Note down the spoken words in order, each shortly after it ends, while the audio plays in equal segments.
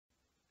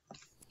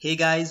Hey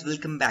guys,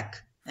 welcome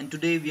back. And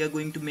today we are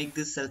going to make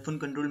this cell phone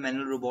controlled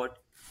manual robot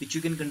which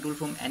you can control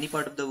from any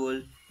part of the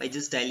world by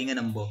just dialing a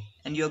number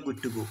and you are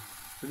good to go.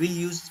 We will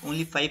use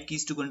only 5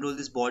 keys to control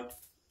this bot,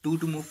 2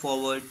 to move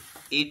forward,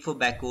 8 for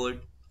backward,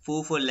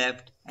 4 for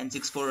left and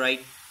 6 for right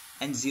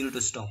and 0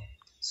 to stop.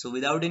 So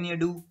without any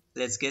ado,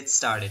 let's get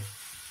started.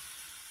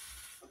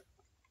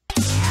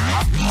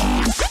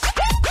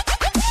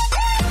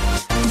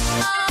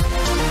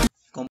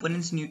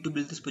 Components needed to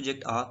build this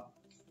project are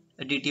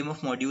a DTMF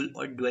module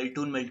or dual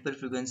tone multiple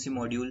frequency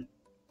module,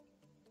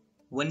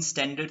 one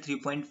standard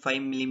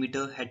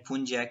 3.5mm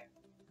headphone jack,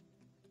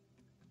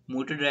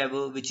 motor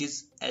driver which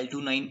is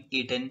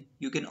L298N,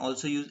 you can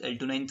also use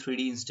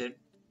L293D instead,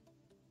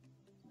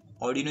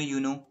 Arduino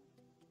UNO,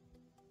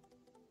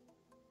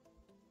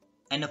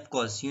 and of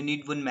course you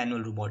need one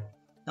manual robot.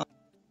 Now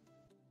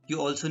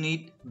you also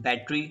need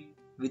battery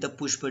with a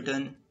push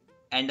button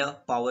and a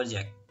power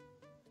jack.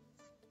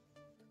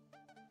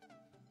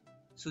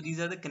 So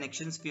these are the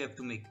connections we have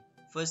to make.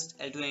 First,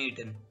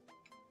 L298N.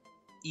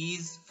 E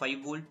is 5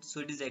 volt, so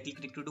it is directly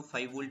connected to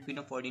 5 volt pin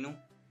of Arduino.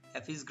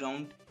 F is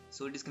ground,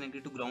 so it is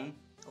connected to ground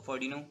of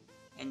Arduino.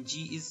 And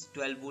G is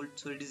 12 volt,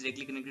 so it is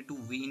directly connected to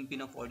V in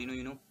pin of Arduino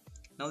UNO.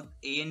 Now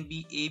A,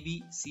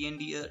 B, C and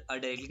D are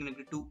directly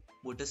connected to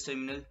motors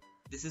terminal.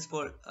 This is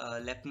for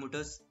left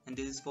motors and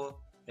this is for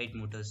right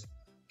motors.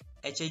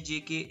 H, I,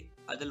 J, K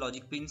are the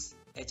logic pins.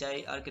 H,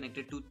 I are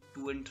connected to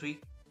 2 and 3.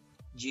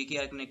 J, K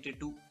are connected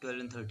to 12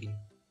 and 13.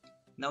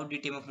 Now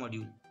DTMF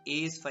module.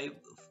 A is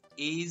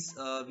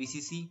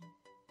VCC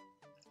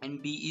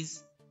and B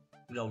is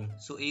ground.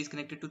 So A is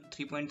connected to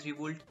 3.3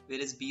 volt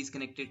whereas B is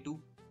connected to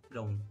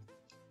ground.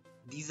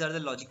 These are the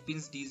logic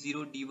pins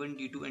D0, D1,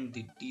 D2 and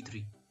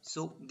D3.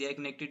 So they are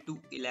connected to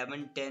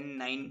 11, 10,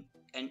 9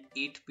 and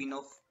 8 pin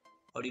of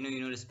Arduino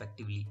UNO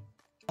respectively.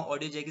 Now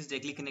audio jack is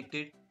directly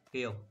connected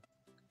here.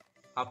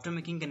 After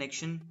making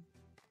connection,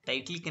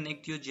 tightly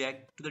connect your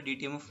jack to the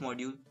DTMF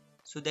module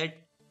so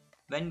that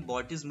when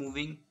bot is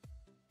moving,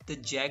 the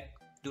jack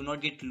do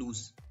not get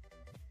loose.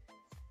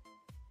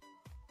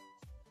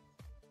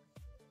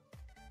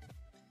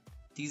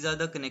 These are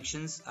the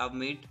connections I've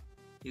made.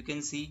 You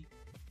can see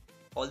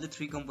all the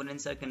 3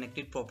 components are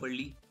connected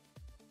properly,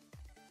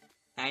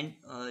 and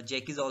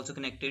jack is also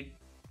connected.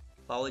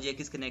 Power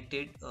jack is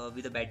connected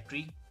with a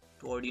battery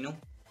to Arduino.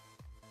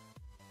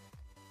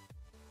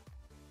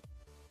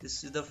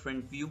 This is the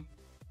front view.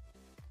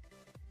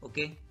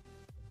 Okay,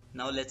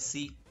 now let's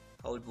see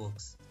how it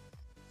works.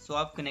 So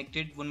I've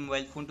connected one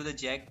mobile phone to the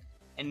jack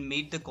and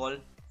made the call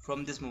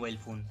from this mobile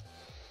phone.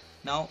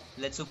 Now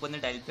let's open the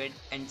dial pad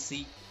and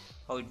see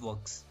how it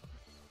works.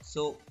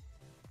 So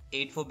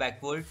 8 for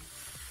backward,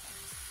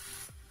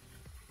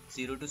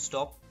 0 to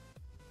stop,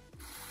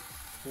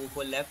 4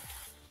 for left,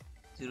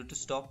 0 to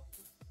stop,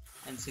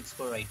 and 6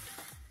 for right,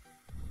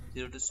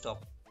 0 to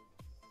stop,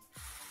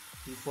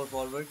 2 for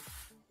forward,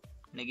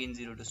 and again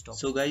 0 to stop.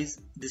 So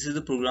guys, this is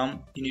the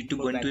program you need to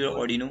go into your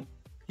Arduino.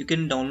 You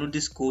can download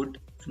this code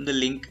from the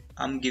link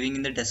I'm giving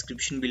in the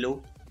description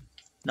below.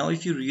 Now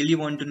if you really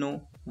want to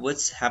know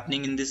what's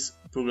happening in this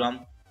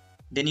program,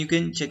 then you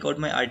can check out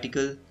my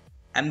article.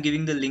 I'm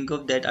giving the link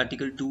of that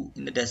article too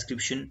in the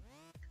description,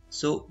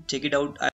 so check it out.